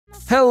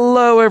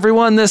Hello,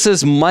 everyone. This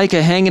is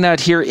Micah hanging out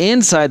here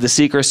inside the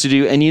Secret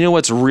Studio. And you know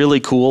what's really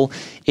cool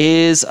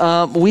is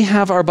we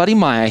have our buddy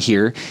Maya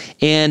here,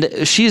 and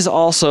she's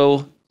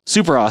also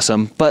super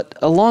awesome. But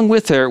along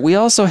with her, we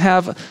also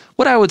have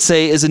what I would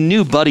say is a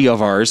new buddy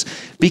of ours,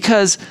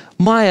 because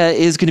Maya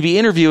is going to be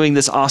interviewing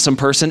this awesome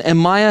person. And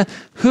Maya,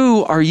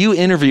 who are you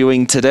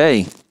interviewing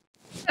today?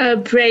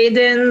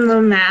 Braeden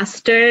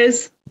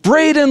Lemasters.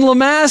 Braeden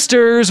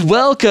Lemasters,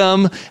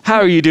 welcome. How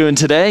are you doing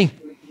today?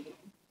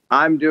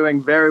 I'm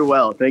doing very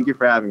well. Thank you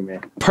for having me.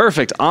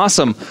 Perfect.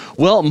 Awesome.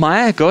 Well,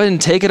 Maya, go ahead and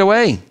take it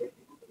away.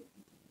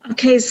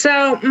 Okay,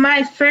 so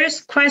my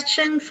first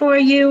question for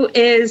you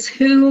is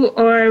who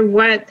or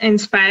what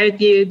inspired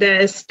you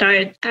to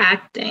start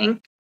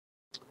acting?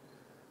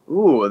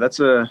 Ooh, that's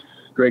a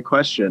great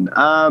question.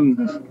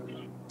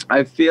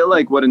 I feel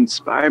like what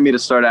inspired me to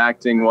start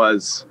acting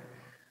was,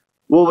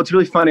 well, what's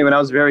really funny, when I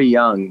was very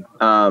young,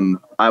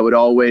 I would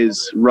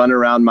always run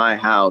around my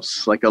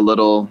house like a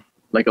little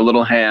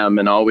ham,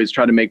 and always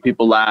try to make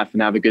people laugh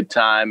and have a good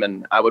time.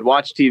 And I would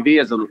watch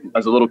TV as a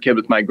little kid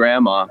with my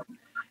grandma.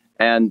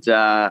 And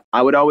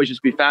I would always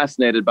just be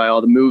fascinated by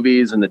all the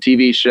movies and the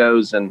TV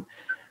shows. And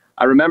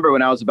I remember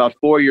when I was about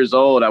 4 years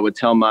old, I would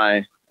tell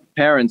my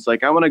parents,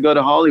 like, I want to go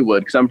to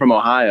Hollywood, because I'm from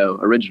Ohio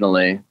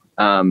originally.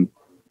 And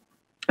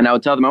I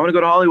would tell them, I want to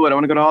go to Hollywood. I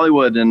want to go to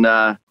Hollywood.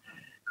 And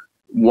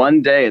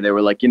one day they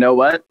were like, you know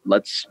what?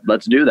 Let's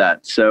do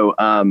that. So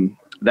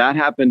that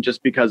happened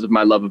just because of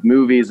my love of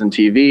movies and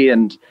TV.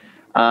 And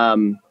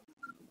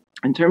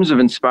in terms of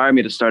inspiring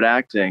me to start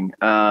acting,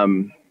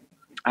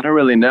 I don't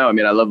really know. I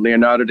mean, I love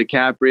Leonardo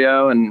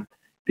DiCaprio and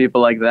people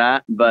like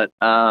that, but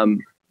that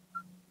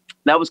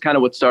was kind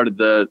of what started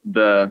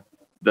the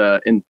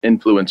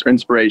influence or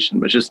inspiration,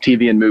 was just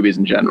TV and movies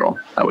in general,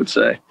 I would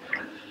say.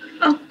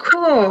 Oh,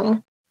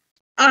 cool.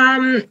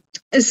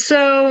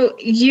 So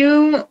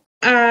you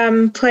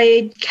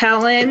played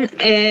Kellen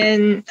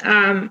in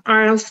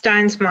R.L.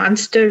 Stine's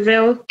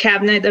Monsterville,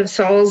 Cabinet of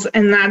Souls,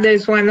 and that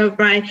is one of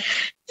my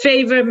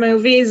favorite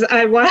movies.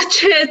 I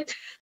watch it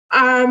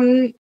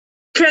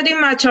pretty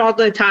much all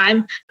the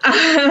time,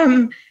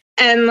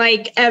 and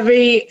like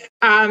every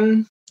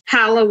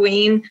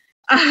Halloween.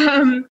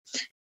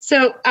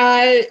 So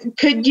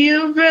could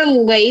you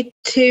relate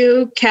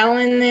to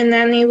Kellen in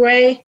any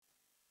way?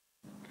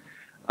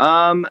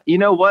 You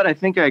know what? I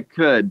think I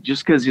could,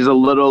 just because he's a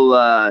little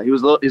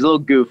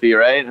goofy,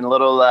 right? And a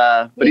little,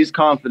 but he's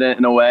confident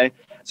in a way.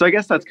 So I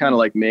guess that's kind of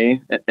like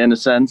me in a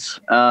sense.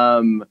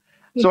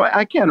 So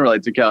I can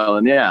relate to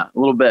Kellen. Yeah, a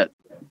little bit.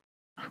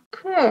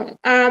 Cool.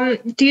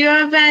 Do you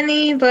have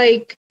any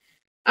like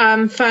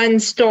fun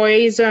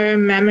stories or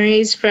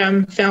memories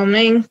from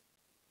filming?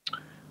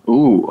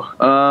 Ooh,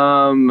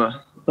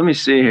 let me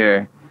see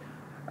here.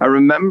 I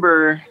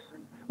remember,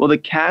 well, the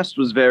cast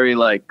was very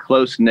like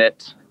close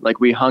knit. Like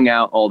we hung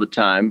out all the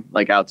time,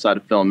 like outside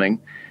of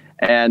filming.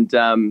 And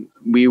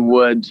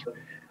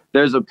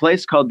there's a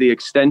place called the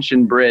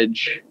Extension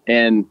Bridge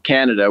in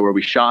Canada where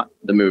we shot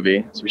the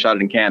movie. So we shot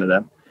it in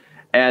Canada.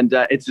 And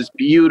it's this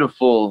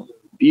beautiful,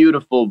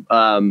 beautiful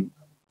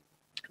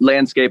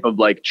landscape of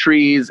like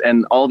trees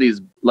and all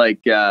these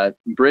like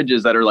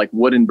bridges that are like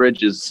wooden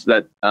bridges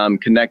that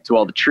connect to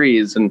all the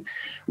trees. And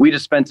we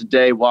just spent a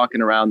day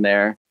walking around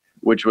there,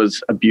 which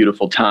was a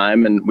beautiful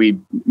time. And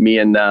me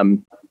and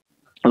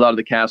a lot of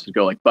the cast would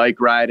go like bike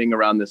riding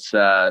around this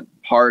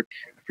park.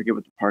 I forget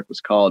what the park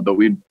was called, but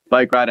we'd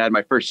bike ride. I had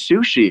my first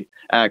sushi,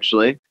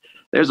 actually.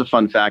 There's a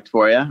fun fact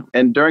for you.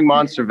 And during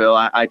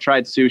Monsterville, I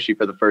tried sushi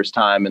for the first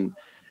time, and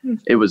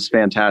it was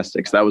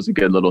fantastic. So that was a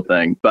good little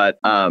thing. But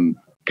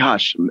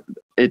gosh,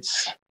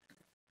 that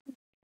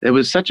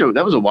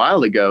was a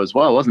while ago as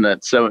well, wasn't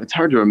it? So it's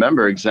hard to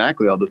remember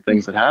exactly all the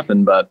things that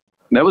happened, but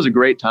that was a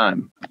great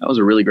time. That was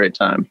a really great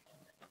time.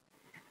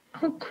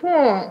 Oh,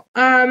 cool.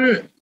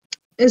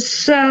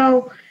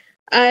 So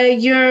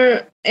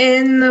you're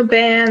in the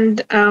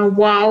band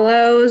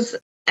Wallows,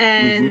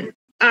 and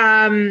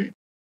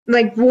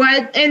like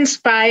what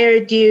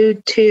inspired you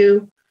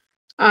to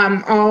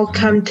all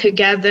come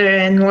together,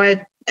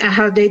 and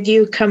how did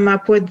you come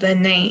up with the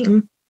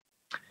name?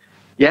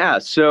 Yeah,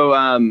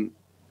 so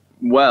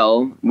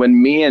well,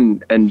 when me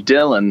and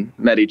Dylan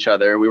met each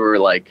other, we were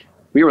like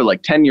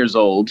 10 years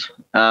old,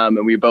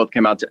 and we both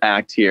came out to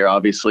act here.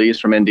 Obviously, he's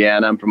from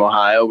Indiana, I'm from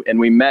Ohio,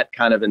 and we met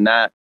kind of in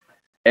that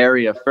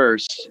area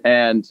first.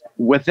 And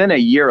within a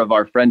year of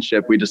our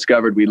friendship, we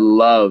discovered we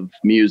love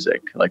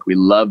music. Like we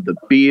love the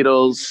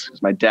Beatles,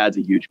 'cause my dad's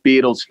a huge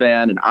Beatles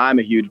fan, and I'm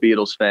a huge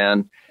Beatles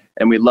fan.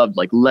 And we loved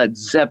like Led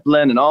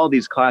Zeppelin and all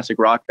these classic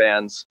rock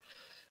bands.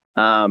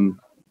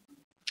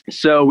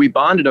 So we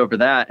bonded over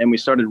that, and we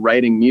started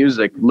writing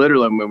music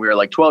literally when we were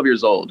like 12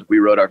 years old. We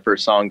wrote our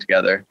first song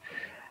together.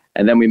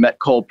 And then we met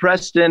Cole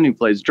Preston, who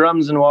plays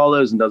drums in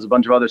Wallows and does a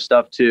bunch of other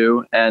stuff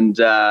too. And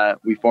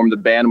we formed the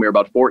band when we were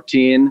about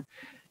 14.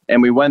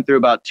 And we went through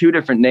about 2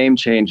 different name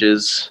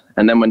changes.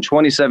 And then when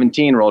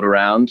 2017 rolled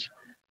around,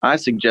 I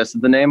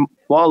suggested the name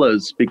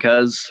Wallows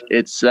because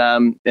it's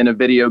in a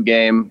video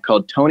game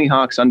called Tony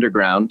Hawk's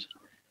Underground.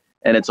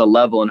 and it's a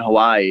level in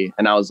Hawaii.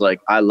 And I was like,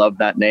 I love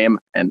that name,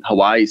 and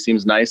Hawaii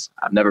seems nice.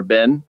 I've never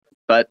been,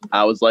 but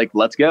I was like,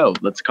 let's go.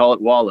 Let's call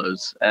it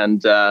Wallows.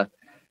 And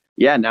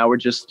yeah, now we're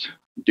just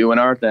doing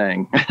our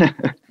thing.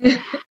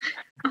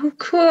 Oh,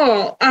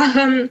 cool.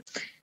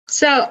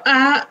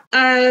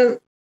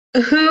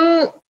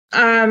 Who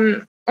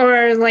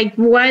or like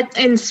what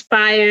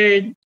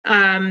inspired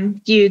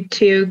you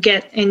to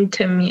get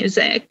into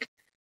music?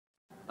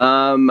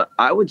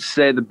 I would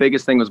say the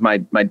biggest thing was my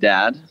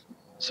dad.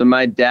 So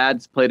my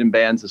dad's played in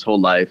bands his whole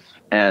life,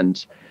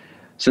 and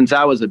since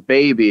I was a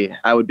baby,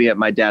 I would be at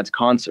my dad's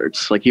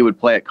concerts. Like, he would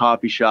play at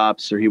coffee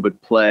shops, or he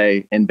would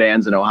play in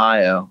bands in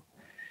Ohio.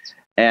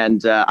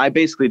 And I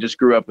basically just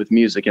grew up with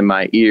music in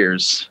my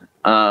ears.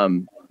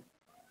 And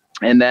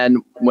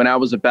then when I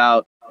was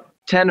about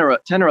 10 or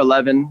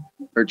 11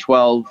 or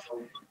 12,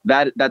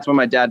 that's when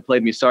my dad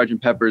played me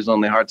Sgt. Pepper's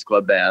Lonely Hearts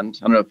Club Band.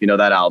 I don't know if you know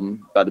that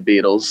album by the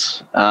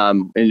Beatles.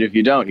 And if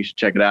you don't, you should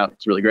check it out.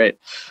 It's really great.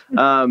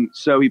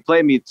 So he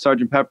played me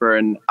Sgt. Pepper,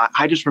 and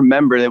I just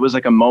remember it was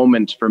like a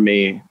moment for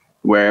me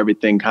where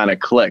everything kind of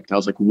clicked. I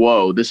was like,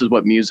 whoa, this is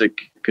what music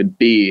could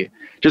be.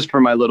 Just for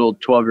my little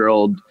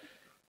 12-year-old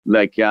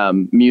like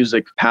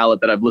music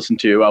palette that I've listened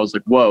to, I was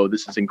like, whoa,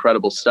 this is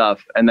incredible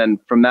stuff. And then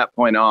from that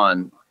point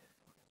on,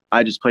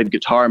 I just played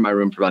guitar in my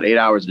room for about 8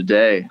 hours a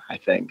day, I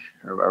think,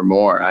 or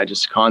more. I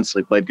just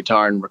constantly played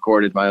guitar and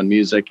recorded my own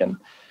music. And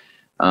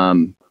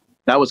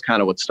that was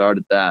kind of what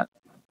started that.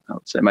 I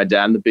would say my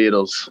dad and the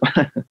Beatles.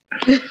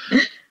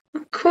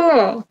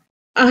 Cool.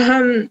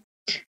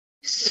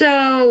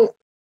 So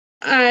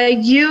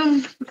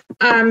you've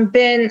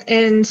been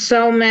in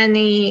so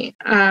many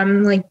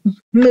like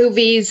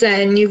movies,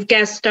 and you've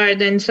guest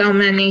starred in so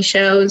many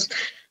shows,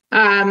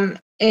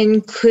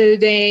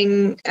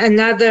 including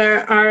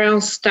another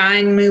R.L.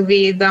 Stine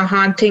movie, The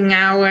Haunting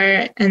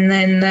Hour, and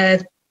then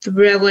the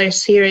thriller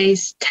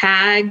series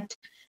Tagged.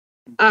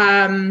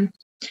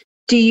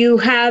 Do you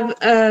have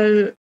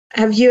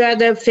you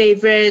had a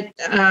favorite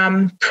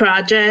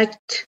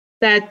project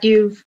that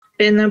you've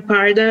been a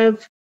part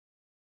of?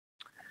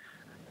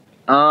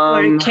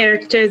 Or a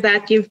character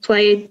that you've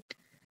played?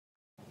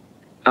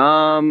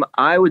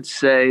 I would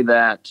say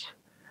that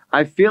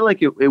I feel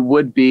like it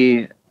would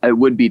be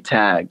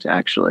Tagged,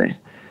 actually,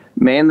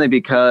 mainly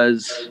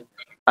because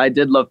I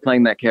did love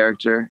playing that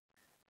character,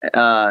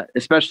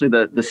 especially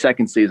the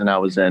second season I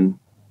was in,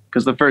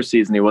 because the first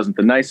season he wasn't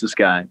the nicest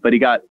guy, but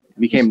he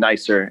became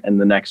nicer in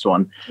the next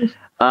one.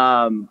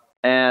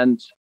 And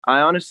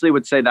I honestly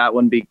would say that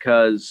one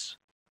because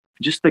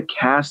just the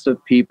cast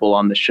of people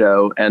on the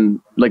show and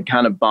like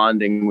kind of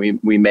bonding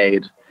we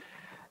made,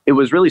 it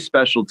was really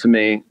special to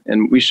me.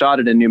 And we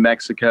shot it in New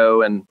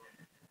Mexico, and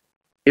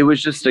it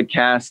was just a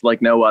cast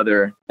like no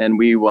other. And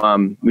we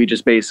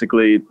just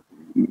basically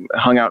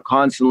hung out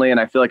constantly.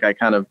 And I feel like I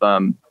kind of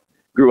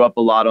grew up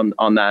a lot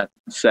on that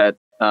set.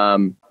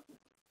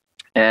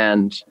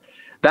 And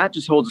that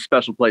just holds a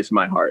special place in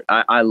my heart.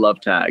 I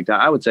love Tagged.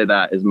 I would say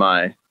that is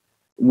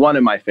one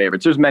of my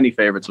favorites. There's many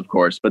favorites, of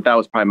course, but that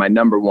was probably my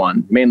number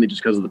one, mainly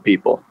just because of the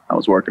people I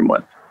was working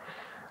with,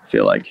 I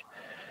feel like.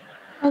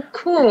 Oh,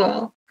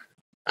 cool.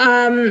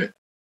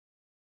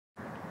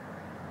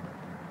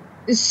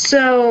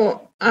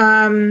 So,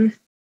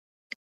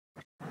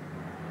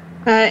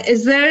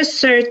 is there a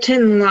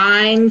certain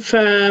line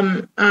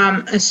from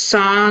a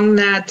song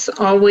that's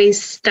always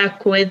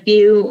stuck with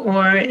you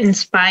or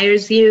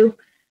inspires you?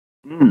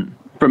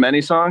 From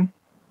any song?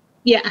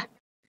 Yeah.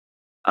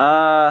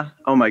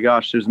 Oh my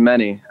gosh, there's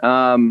many.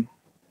 Let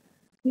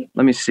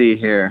me see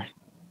here.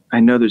 I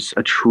know there's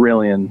a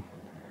trillion.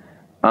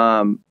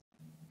 Wow.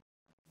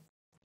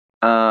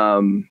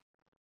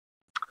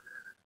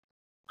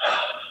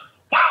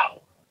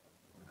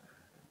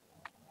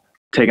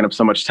 Taking up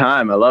so much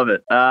time. I love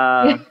it.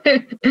 Let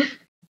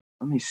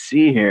me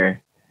see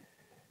here.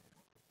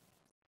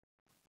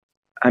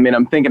 I mean,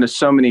 I'm thinking of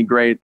so many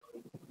great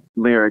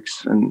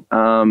lyrics, and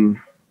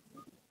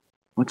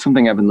what's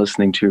something I've been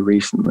listening to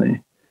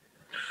recently?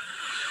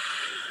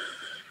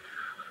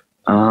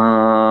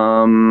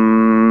 How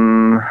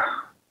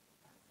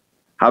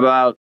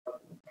about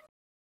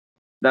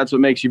That's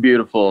What Makes You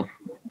Beautiful?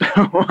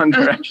 One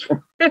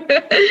Direction. That's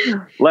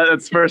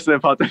the first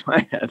that popped in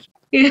my head.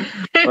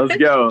 Let's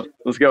go,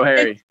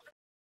 Harry.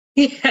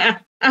 Yeah.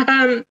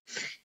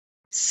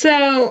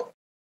 So,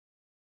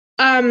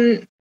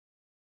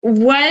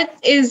 what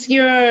is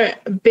your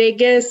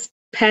biggest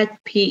pet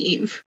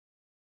peeve?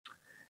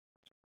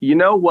 You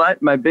know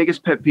what? My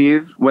biggest pet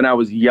peeve when I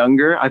was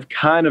younger, I've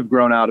kind of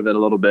grown out of it a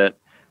little bit,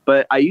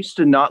 but I used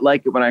to not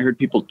like it when I heard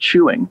people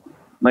chewing,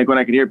 like when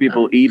I could hear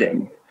people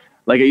eating.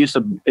 Like it used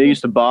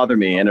to bother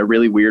me in a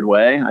really weird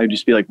way. I'd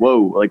just be like,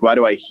 whoa, like, why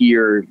do I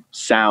hear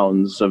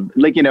sounds of,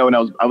 like, you know,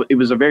 and it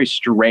was a very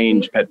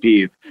strange pet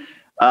peeve.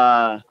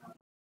 But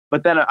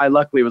then I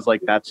luckily was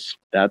like, that's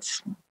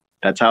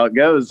how it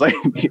goes. Like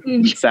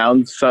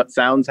sounds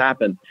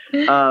happen.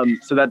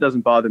 So that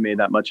doesn't bother me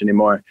that much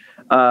anymore.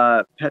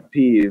 Pet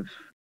peeve.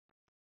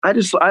 I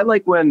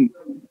like when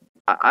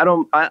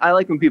I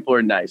like when people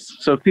are nice.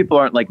 So if people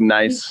aren't like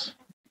nice,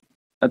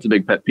 That's a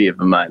big pet peeve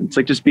of mine. It's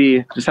like just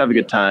have a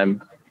good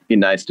time, be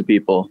nice to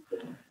people.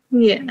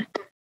 Yeah.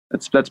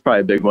 That's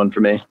probably a big one for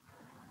me.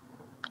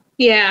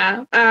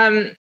 Yeah.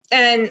 And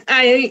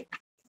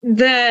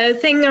the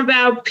thing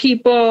about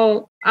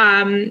people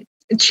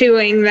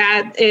chewing,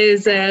 that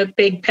is a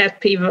big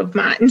pet peeve of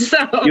mine. So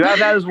you have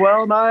that as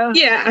well, Maya?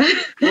 Yeah.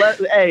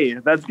 Hey,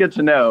 that's good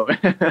to know.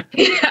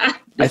 Yeah.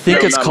 I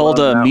think it's called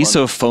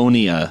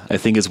misophonia, I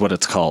think is what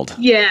it's called.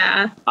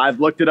 Yeah. I've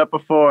looked it up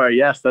before.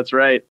 Yes, that's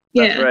right.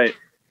 That's Yeah. right.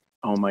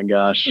 Oh my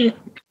gosh.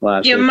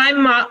 Classic. Yeah, my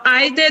mom,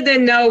 I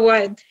didn't know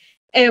what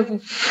it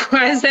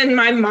was, and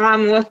my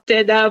mom looked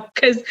it up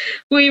because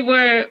we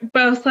were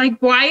both like,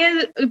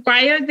 why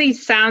are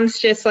these sounds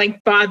just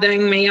like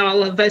bothering me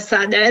all of a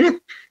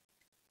sudden?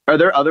 Are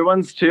there other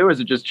ones too, or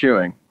is it just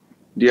chewing?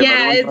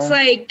 Yeah, it's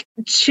like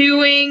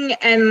chewing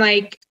and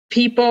like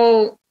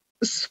people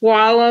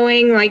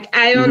swallowing. Like,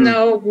 I don't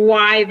know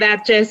why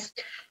that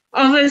just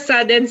all of a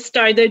sudden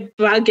started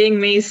bugging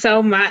me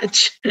so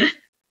much.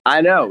 I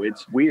know,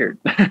 it's weird.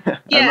 Yeah.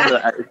 I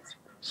love that. It's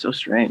so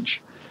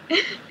strange.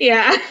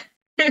 Yeah.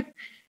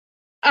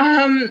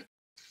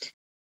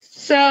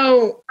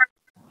 So,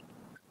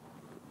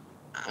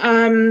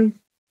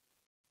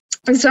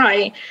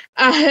 sorry.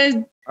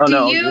 Do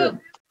you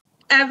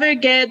ever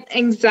get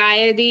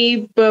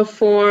anxiety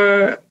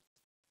before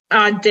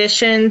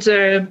auditions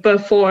or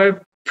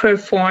before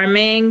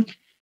performing?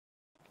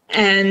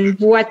 And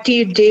what do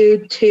you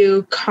do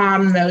to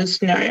calm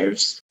those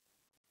nerves?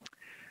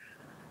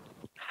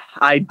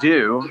 I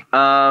do.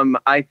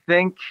 I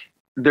think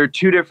there are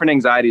two different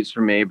anxieties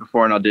for me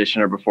before an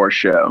audition or before a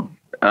show.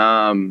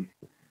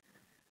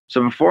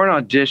 So before an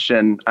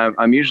audition,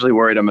 I'm usually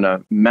worried I'm going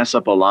to mess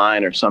up a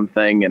line or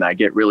something, and I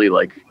get really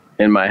like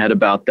in my head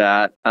about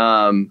that.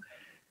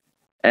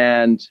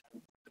 And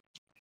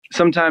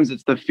sometimes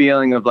it's the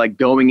feeling of like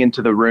going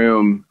into the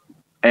room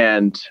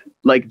and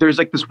like there's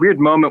like this weird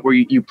moment where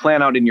you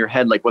plan out in your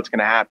head like what's going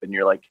to happen.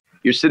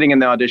 You're sitting in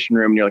the audition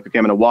room and you're like, okay,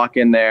 I'm going to walk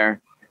in there,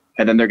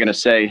 and then they're going to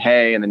say,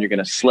 hey, and then you're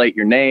going to slate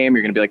your name.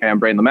 You're going to be like, hey, I'm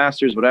Braeden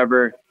Lemasters,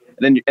 whatever.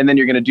 And then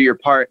you're going to do your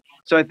part.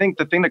 So I think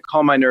the thing to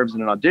calm my nerves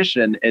in an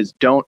audition is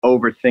don't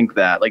overthink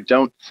that. Like,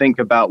 don't think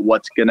about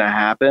what's going to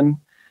happen.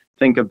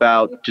 Think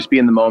about just be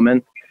in the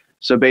moment.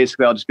 So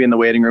basically I'll just be in the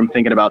waiting room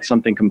thinking about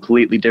something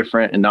completely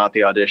different and not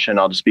the audition.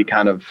 I'll just be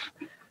kind of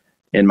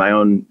in my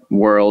own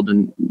world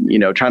and,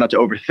 try not to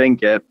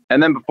overthink it.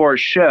 And then before a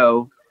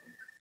show,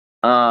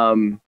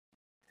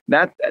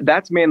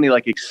 that's mainly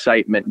like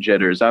excitement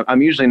jitters.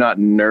 I'm usually not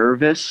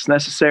nervous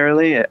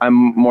necessarily. I'm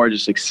more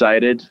just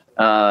excited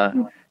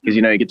because,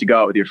 you get to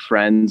go out with your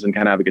friends and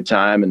kind of have a good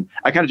time. And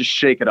I kind of just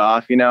shake it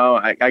off.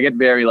 I get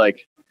very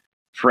like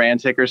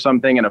frantic or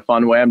something in a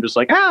fun way. I'm just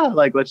like,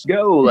 let's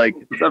go. Like,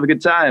 let's have a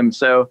good time.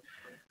 So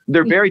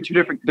they're two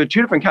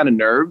different kind of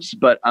nerves,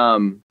 but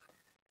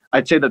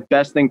I'd say the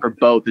best thing for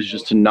both is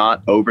just to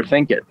not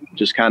overthink it.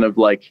 Just kind of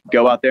like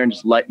go out there and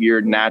just let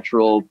your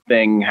natural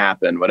thing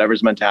happen.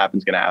 Whatever's meant to happen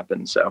is going to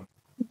happen. So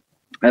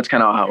that's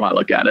kind of how I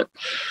look at it.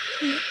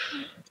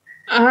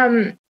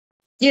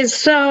 Yeah.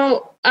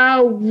 So,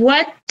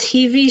 what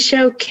TV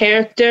show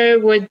character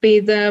would be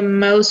the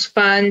most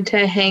fun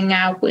to hang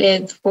out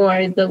with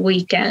for the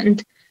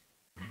weekend?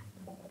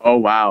 Oh,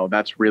 wow.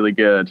 That's really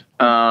good.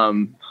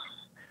 I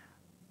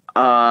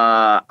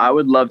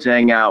would love to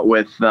hang out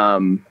with,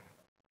 it'd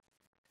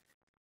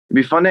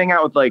be fun to hang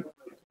out with like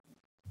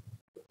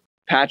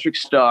Patrick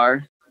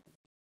Starr.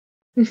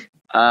 It'd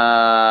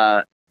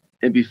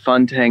be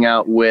fun to hang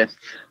out with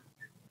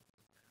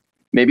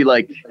maybe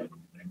like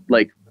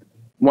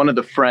one of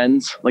the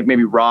friends, like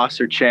maybe Ross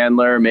or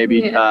Chandler,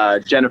 maybe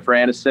Jennifer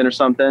Aniston or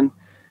something.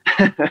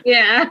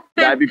 Yeah.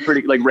 That'd be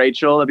pretty, like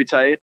Rachel, that'd be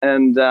tight.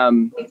 And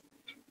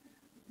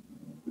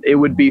it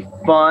would be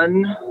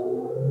fun.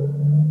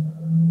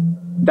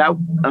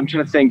 I'm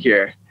trying to think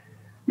here.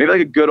 Maybe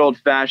like a good old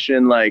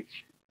fashioned like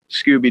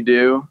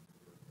Scooby-Doo.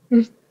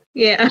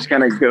 Yeah. Just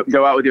kind of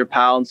go out with your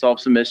pal and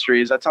solve some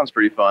mysteries. That sounds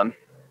pretty fun.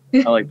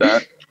 I like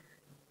that.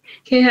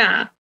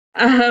 Yeah.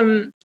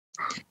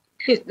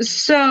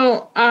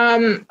 So,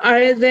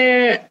 are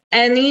there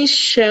any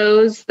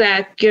shows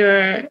that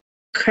you're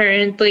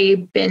currently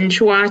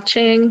binge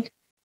watching?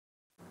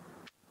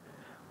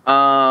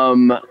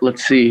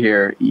 Let's see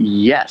here.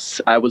 Yes,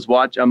 I'm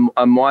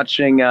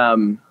watching.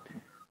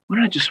 What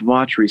did I just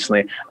watch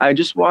recently? I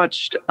just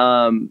watched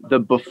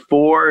the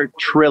Before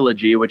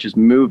trilogy, which is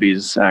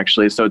movies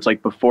actually. So it's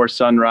like Before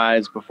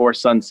Sunrise, Before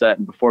Sunset,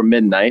 and Before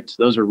Midnight.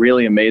 Those are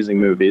really amazing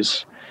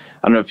movies.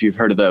 I don't know if you've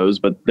heard of those,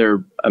 but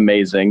they're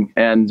amazing.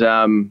 And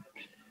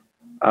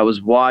I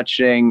was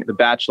watching The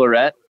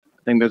Bachelorette.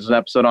 I think there's an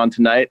episode on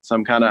tonight, so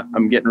I'm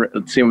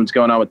seeing what's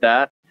going on with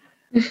that.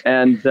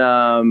 And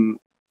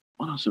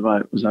what else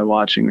was I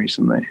watching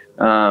recently?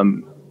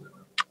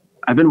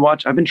 I've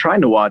been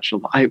trying to watch.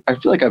 I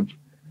feel like I've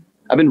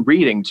been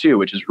reading too,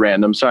 which is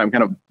random. Sorry,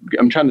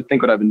 I'm trying to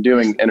think what I've been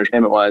doing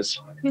entertainment wise.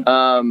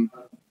 What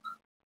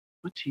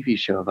TV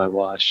show have I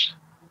watched?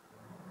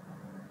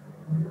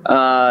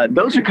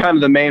 Those are kind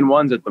of the main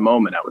ones at the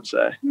moment, I would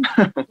say.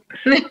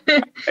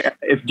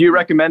 Do you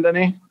recommend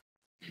any?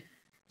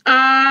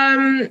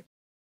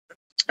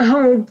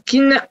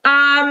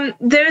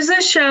 There's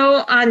a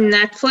show on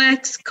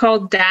Netflix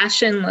called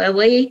Dash and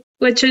Lily,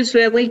 which is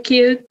really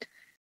cute.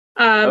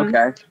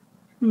 Okay.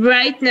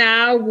 Right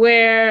now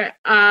we're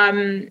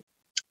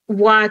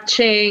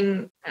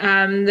watching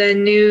the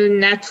new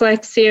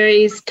Netflix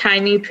series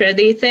Tiny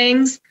Pretty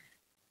Things,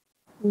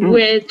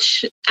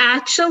 which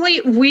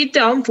actually we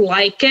don't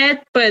like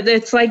it, but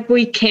it's like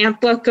we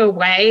can't look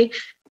away.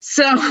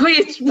 So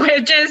we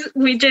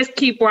just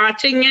keep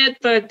watching it,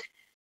 but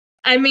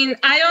I mean,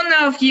 I don't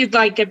know if you'd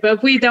like it,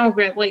 but we don't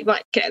really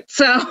like it.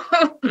 So.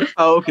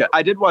 Oh, okay.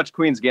 I did watch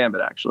Queen's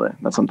Gambit, actually.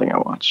 That's something I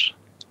watched.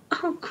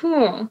 Oh,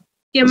 cool.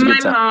 Yeah, my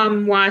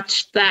mom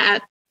watched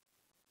that.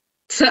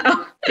 So.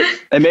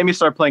 It made me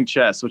start playing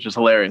chess, which is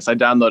hilarious. I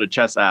downloaded a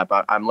chess app.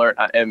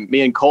 And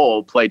me and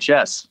Cole play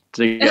chess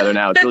together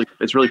now.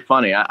 It's really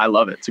funny. I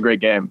love it. It's a great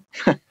game.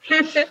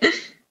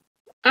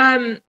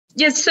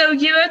 Yeah. So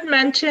you had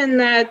mentioned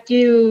that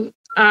you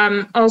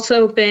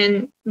also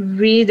been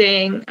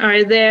reading.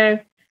 Are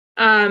there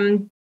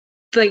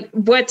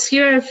what's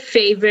your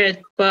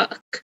favorite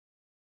book?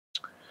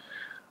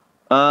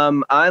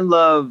 I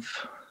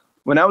love,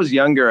 when I was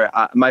younger,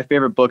 my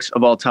favorite books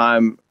of all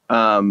time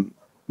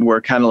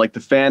were kind of like the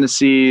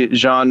fantasy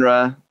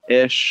genre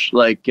ish,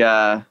 like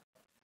the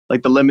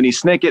Lemony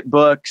Snicket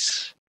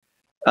books.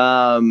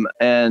 And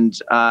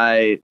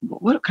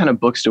what kind of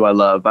books do I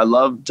love? I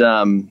loved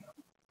oh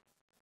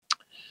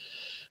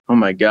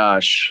my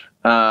gosh.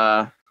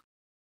 It's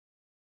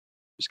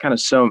kind of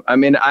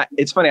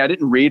it's funny. I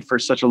didn't read for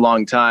such a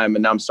long time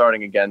and now I'm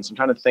starting again. So I'm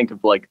trying to think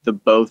of like the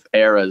both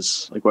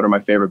eras, like what are my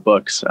favorite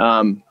books?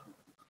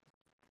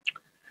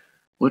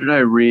 What did I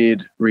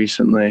read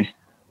recently?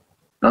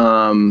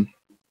 I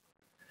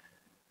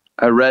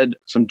read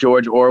some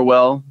George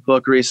Orwell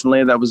book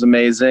recently. That was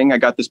amazing. I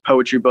got this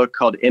poetry book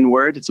called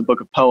Inward. It's a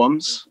book of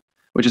poems,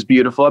 which is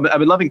beautiful. I've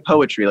been loving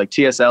poetry, like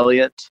T.S.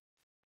 Eliot,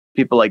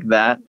 people like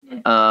that.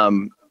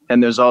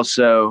 And there's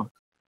also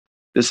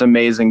this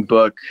amazing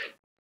book.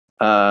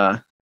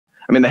 The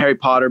Harry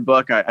Potter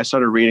book. I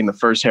started reading the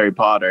first Harry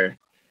Potter,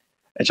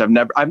 which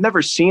I've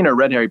never seen or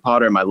read Harry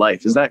Potter in my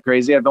life. Is that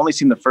crazy? I've only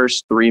seen the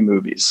first 3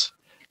 movies.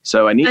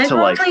 So I've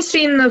only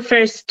seen the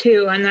first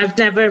 2, and I've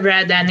never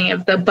read any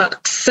of the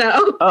books.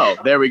 So. Oh,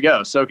 there we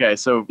go. So okay,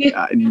 so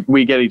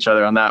we get each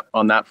other on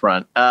that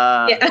front.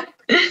 Yeah.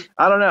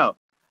 I don't know.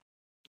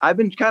 I've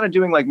been kind of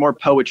doing like more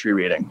poetry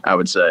reading, I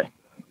would say,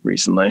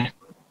 recently.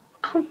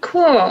 Oh,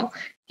 cool.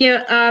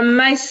 Yeah,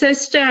 my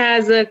sister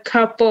has a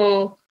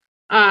couple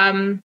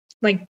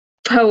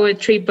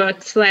poetry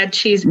books that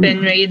she's been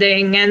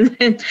reading, and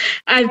then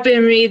I've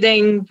been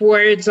reading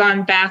Words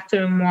on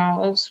Bathroom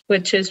Walls,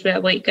 which is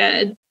really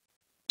good.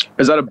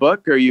 Is that a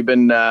book, or you've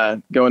been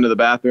going to the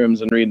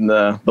bathrooms and reading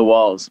the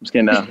walls? I'm just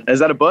kidding. Is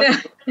that a book?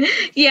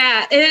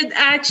 Yeah,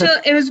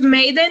 it was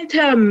made into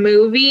a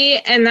movie,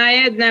 and I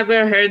had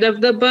never heard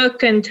of the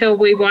book until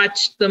we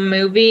watched the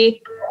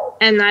movie.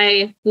 And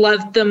I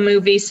loved the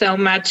movie so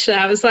much that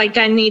I was like,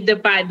 I need to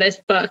buy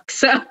this book.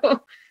 So.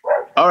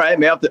 All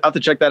right, I'll have to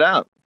check that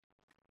out.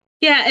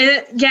 Yeah,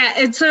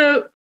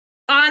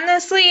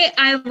 honestly,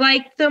 I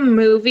like the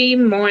movie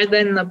more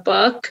than the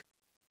book.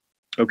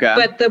 Okay.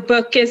 But the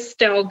book is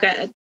still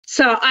good.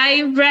 So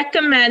I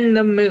recommend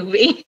the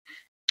movie.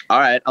 All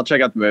right, I'll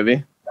check out the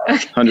movie.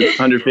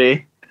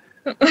 100p.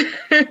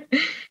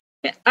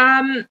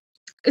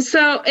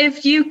 So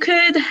if you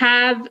could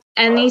have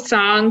any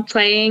song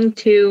playing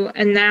to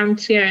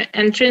announce your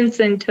entrance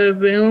into a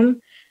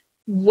room,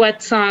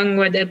 what song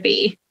would it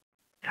be?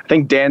 I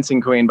think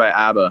Dancing Queen by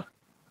ABBA.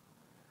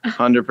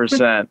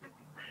 100%.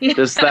 Yeah.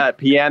 Just that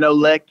piano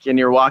lick and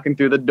you're walking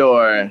through the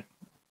door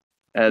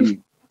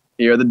and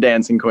you're the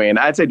dancing queen.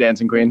 I'd say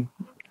Dancing Queen.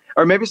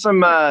 Or maybe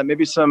some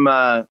Ariana.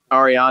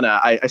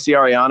 I see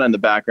Ariana in the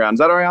background. Is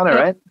that Ariana,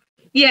 right?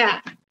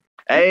 Yeah.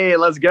 Hey,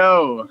 let's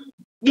go.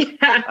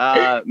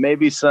 Yeah.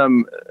 Maybe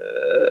some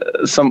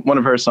one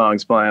of her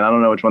songs playing. I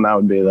don't know which one that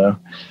would be though.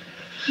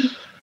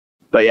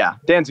 But yeah,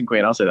 Dancing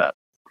Queen, I'll say that.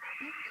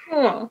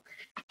 Cool.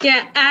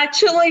 Yeah,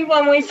 actually,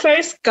 when we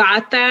first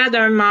got that,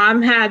 our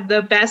mom had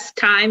the best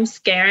time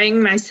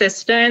scaring my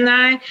sister and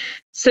I.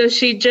 So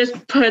she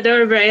just put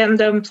her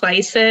random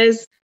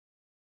places.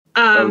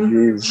 Oh,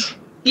 geez.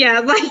 Yeah,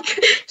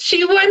 like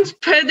she once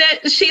put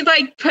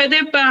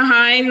it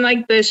behind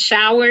like the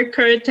shower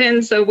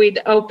curtain, so we'd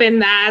open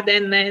that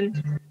and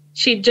then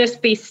she'd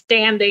just be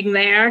standing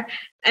there.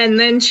 And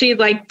then she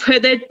like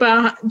put it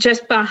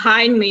just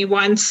behind me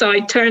once, so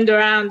I turned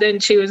around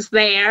and she was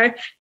there.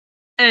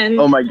 And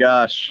oh my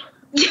gosh.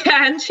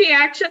 Yeah, and she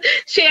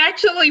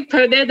actually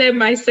put it in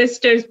my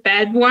sister's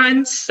bed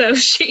once, so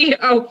she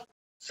had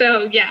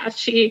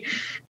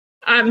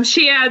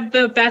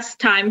the best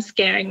time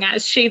scaring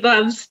us. She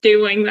loves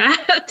doing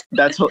that.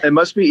 It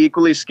must be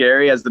equally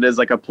scary as it is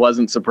like a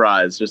pleasant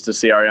surprise just to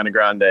see Ariana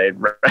Grande.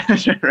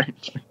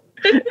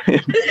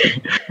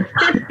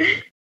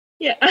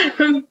 Yeah.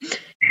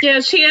 Yeah,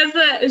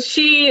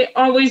 she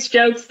always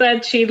jokes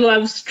that she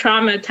loves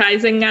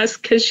traumatizing us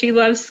because she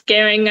loves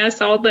scaring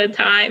us all the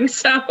time.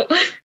 So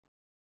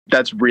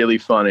That's really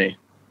funny.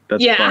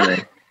 That's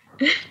funny.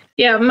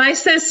 Yeah, my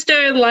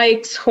sister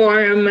likes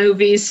horror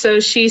movies, so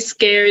she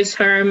scares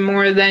her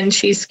more than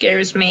she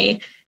scares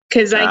me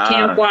because I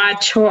can't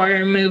watch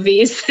horror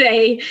movies.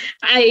 I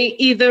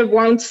either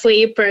won't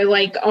sleep or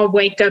like I'll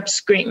wake up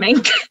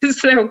screaming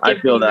because they'll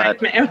give me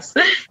nightmares.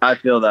 I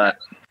feel that.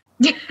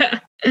 Yeah.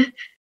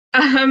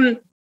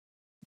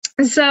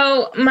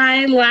 So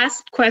my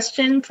last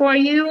question for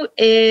you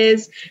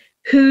is,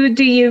 who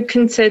do you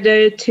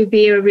consider to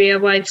be a real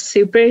life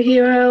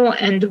superhero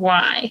and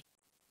why?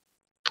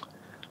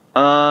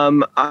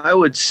 I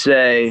would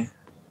say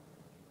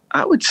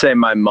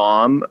my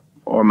mom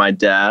or my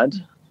dad,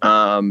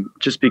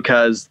 just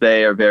because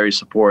they are very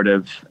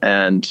supportive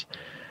and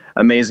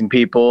amazing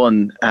people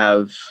and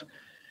have,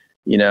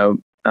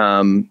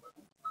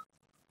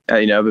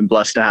 I've been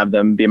blessed to have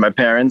them be my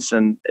parents,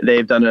 and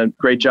they've done a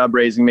great job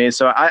raising me.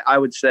 So I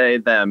would say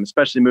them,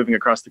 especially moving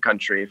across the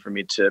country for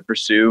me to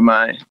pursue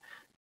my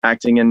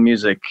acting and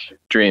music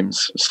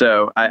dreams.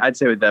 So I'd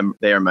say with them,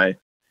 they are my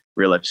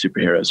real life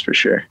superheroes for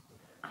sure.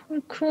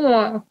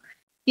 Cool.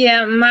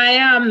 Yeah,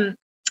 my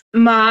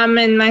mom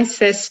and my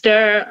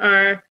sister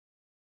are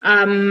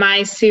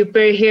my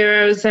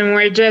superheroes, and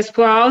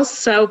we're all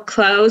so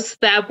close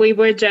that we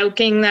were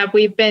joking that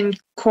we've been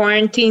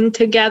quarantined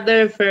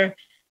together for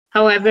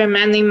however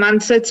many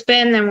months it's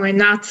been, and we're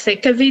not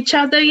sick of each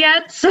other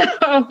yet. So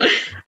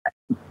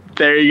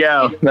there you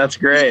go. That's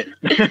great.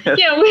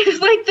 Yeah, we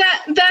like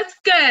that. That's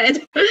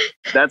good.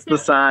 That's the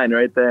sign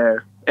right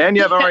there. And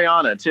you have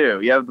Ariana too.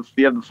 You have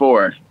the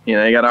 4. You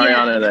got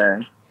Ariana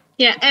there.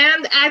 Yeah,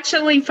 and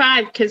actually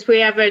 5 because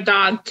we have our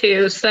dog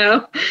too.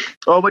 So.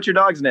 Oh, what's your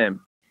dog's name?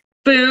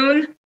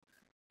 Boone.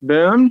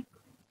 Boone?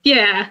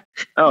 Yeah.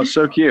 Oh,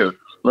 so cute.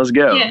 Let's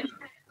go.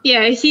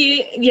 Yeah.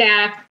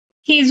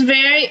 He's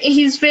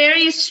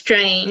very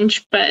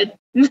strange, but.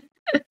 Is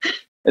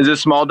it a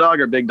small dog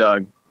or big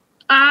dog?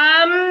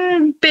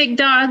 Big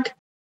dog.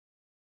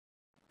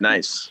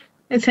 Nice.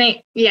 I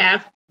think,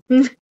 yeah.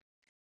 Oh,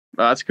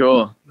 that's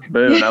cool.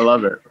 Boone, I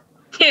love it.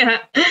 Yeah.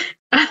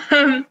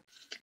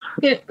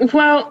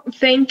 Well,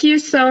 thank you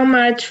so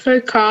much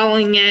for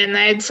calling in.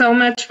 I had so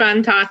much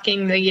fun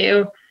talking to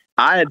you.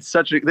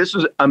 This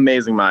was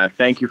amazing, Maya.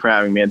 Thank you for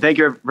having me. And thank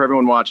you for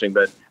everyone watching.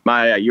 But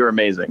Maya, you're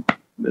amazing.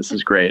 This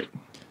is great.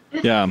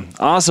 Yeah.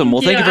 Awesome.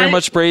 Well, thank you very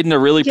much, Braeden. I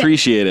really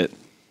appreciate it.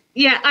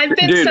 Yeah, I've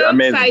been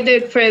amazing.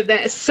 Excited for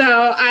this.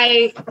 So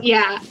I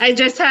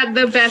just had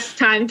the best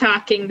time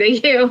talking to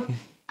you.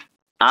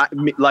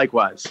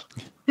 Likewise.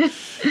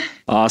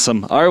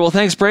 Awesome. All right. Well,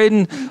 thanks,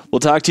 Braeden. We'll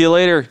talk to you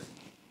later.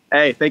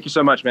 Hey, thank you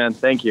so much, man.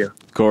 Thank you.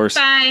 Of course.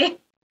 Bye.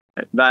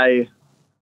 Bye.